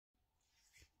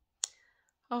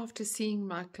After seeing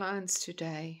my clients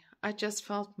today, I just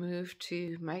felt moved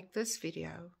to make this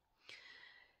video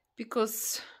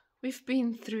because we've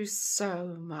been through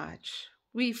so much.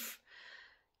 We've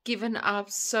given up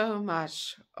so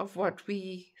much of what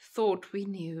we thought we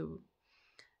knew,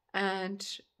 and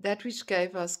that which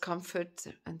gave us comfort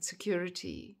and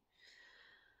security,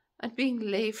 and being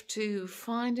left to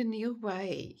find a new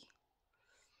way.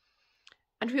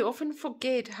 And we often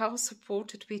forget how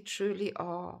supported we truly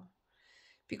are,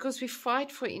 because we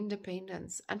fight for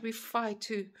independence and we fight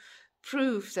to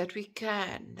prove that we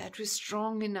can, that we're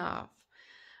strong enough,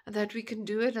 and that we can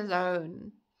do it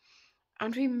alone.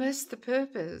 And we miss the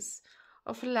purpose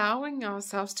of allowing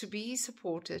ourselves to be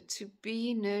supported, to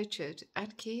be nurtured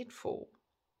and cared for.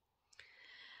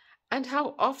 And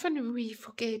how often we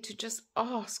forget to just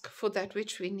ask for that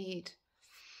which we need.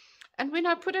 And when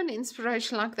I put an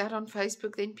inspiration like that on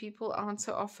Facebook, then people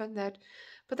answer often that,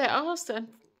 but they ask and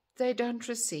they don't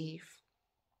receive.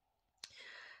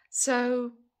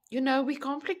 So, we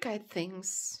complicate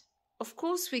things. Of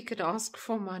course, we can ask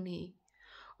for money.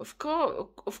 Of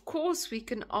course, we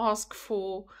can ask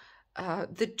for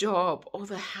the job or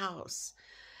the house.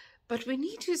 But we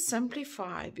need to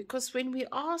simplify, because when we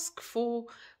ask for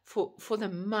the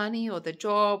money or the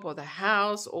job or the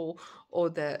house or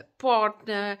the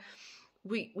partner,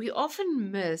 we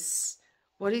often miss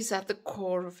what is at the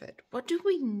core of it. What do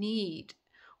we need?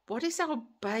 What is our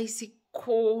basic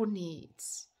core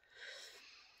needs?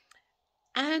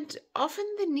 And often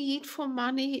the need for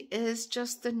money is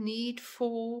just the need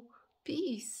for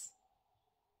peace,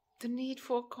 the need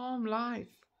for a calm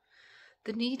life,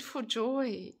 the need for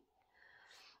joy.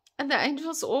 And the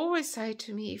angels always say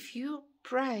to me, if you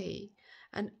pray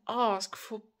and ask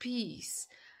for peace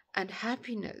and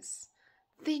happiness,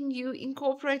 then you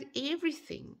incorporate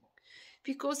everything.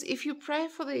 Because if you pray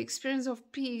for the experience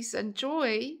of peace and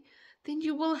joy, then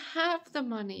you will have the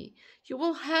money, you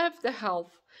will have the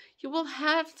health, you will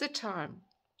have the time,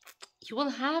 you will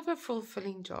have a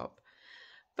fulfilling job.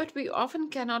 But we often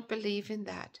cannot believe in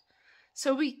that.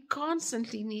 So we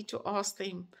constantly need to ask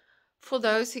them for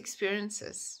those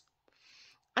experiences.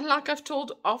 And like I've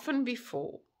told often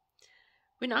before,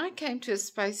 when I came to a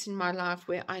space in my life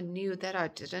where I knew that I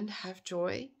didn't have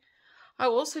joy, I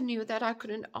also knew that I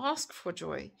couldn't ask for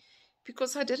joy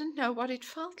because I didn't know what it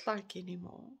felt like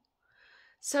anymore.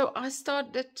 So I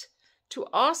started to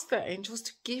ask the angels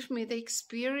to give me the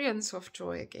experience of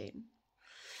joy again.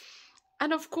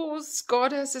 And of course,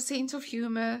 God has a sense of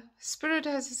humor, Spirit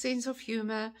has a sense of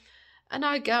humor, and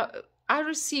I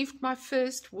received my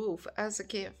first wolf as a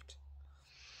gift.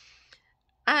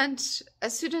 And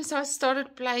as soon as I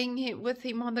started playing with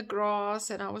him on the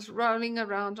grass, and I was rolling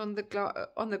around on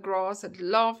the grass and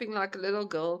laughing like a little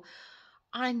girl,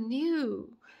 I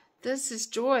knew this is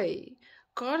joy.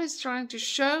 God is trying to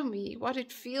show me what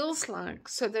it feels like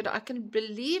so that I can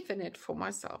believe in it for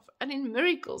myself and in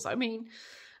miracles. I mean,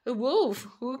 a wolf,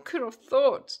 who could have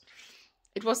thought?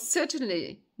 It was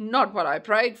certainly not what I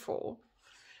prayed for.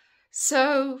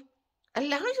 So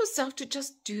allow yourself to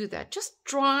just do that. Just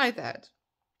try that.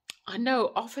 I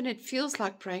know often it feels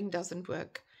like praying doesn't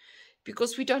work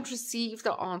because we don't receive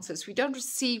the answers. We don't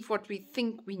receive what we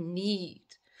think we need.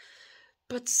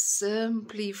 But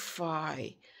simplify.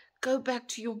 Go back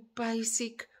to your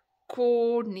basic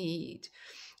core need.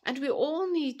 And we all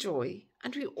need joy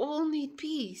and we all need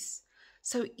peace.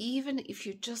 So even if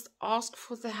you just ask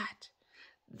for that,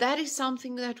 that is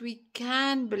something that we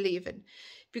can believe in.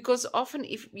 Because often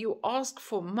if you ask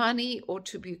for money or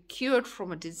to be cured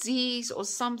from a disease or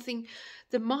something,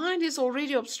 the mind is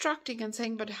already obstructing and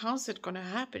saying, but how's it going to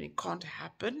happen? It can't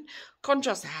happen. It can't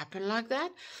just happen like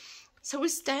that. So we're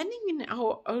standing in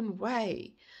our own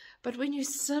way. But when you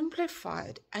simplify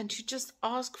it and you just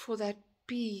ask for that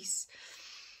peace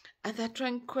and that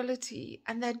tranquility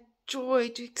and that joy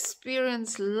to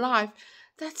experience life,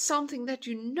 that's something that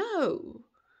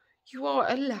you are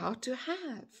allowed to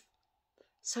have.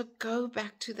 So go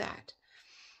back to that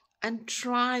and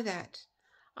try that.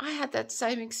 I had that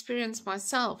same experience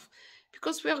myself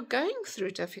because we are going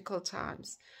through difficult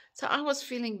times. So I was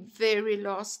feeling very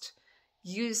lost,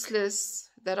 useless,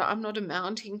 that I'm not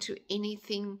amounting to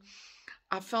anything.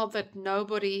 I felt that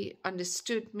nobody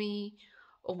understood me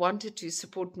or wanted to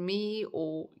support me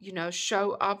or,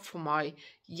 show up for my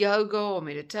yoga or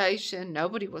meditation.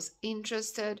 Nobody was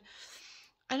interested.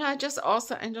 And I just asked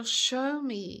the angel, show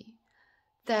me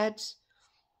that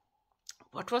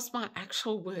what was my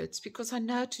actual words, because I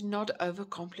know to not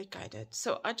overcomplicate it.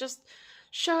 So I just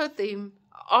asked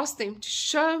them to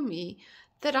show me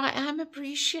that I am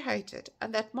appreciated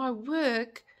and that my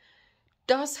work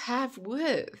does have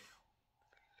worth.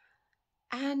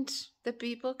 And the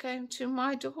people came to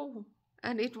my door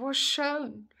and it was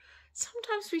shown.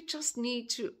 Sometimes we just need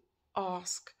to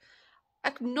ask,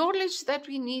 acknowledge that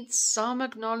we need some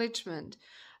acknowledgement,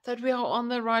 that we are on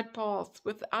the right path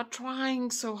without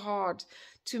trying so hard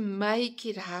to make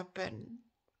it happen.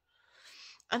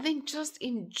 And then just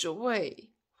enjoy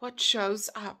what shows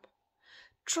up.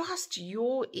 Trust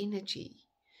your energy.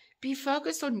 Be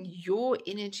focused on your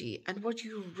energy and what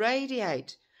you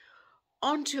radiate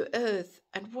onto earth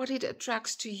and what it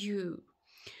attracts to you.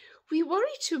 We worry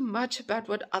too much about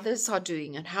what others are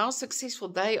doing and how successful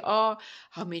they are,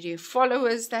 how many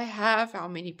followers they have, how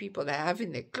many people they have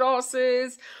in their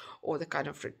classes, or the kind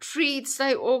of retreats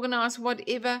they organize,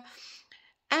 whatever.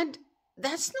 And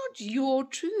that's not your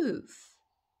truth.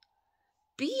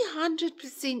 Be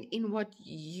 100% in what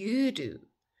you do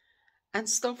and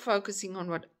stop focusing on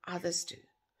what others do.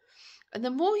 And the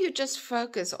more you just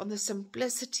focus on the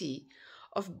simplicity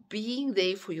of being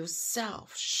there for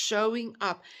yourself, showing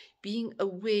up, being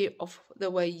aware of the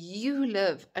way you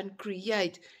live and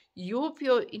create your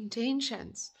pure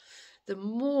intentions, the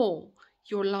more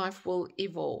your life will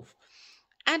evolve.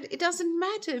 And it doesn't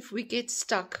matter if we get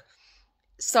stuck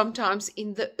sometimes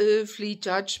in the earthly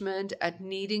judgment and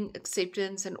needing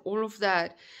acceptance and all of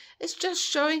that. It's just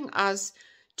showing us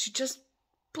to just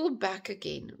pull back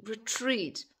again,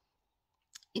 retreat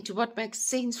into what makes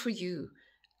sense for you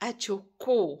at your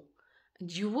core,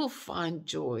 and you will find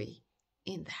joy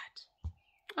in that.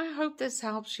 I hope this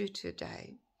helps you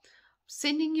today.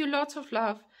 Sending you lots of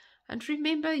love, and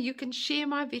remember, you can share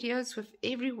my videos with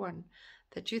everyone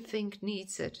that you think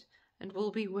needs it and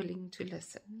will be willing to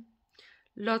listen.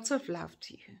 Lots of love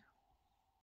to you.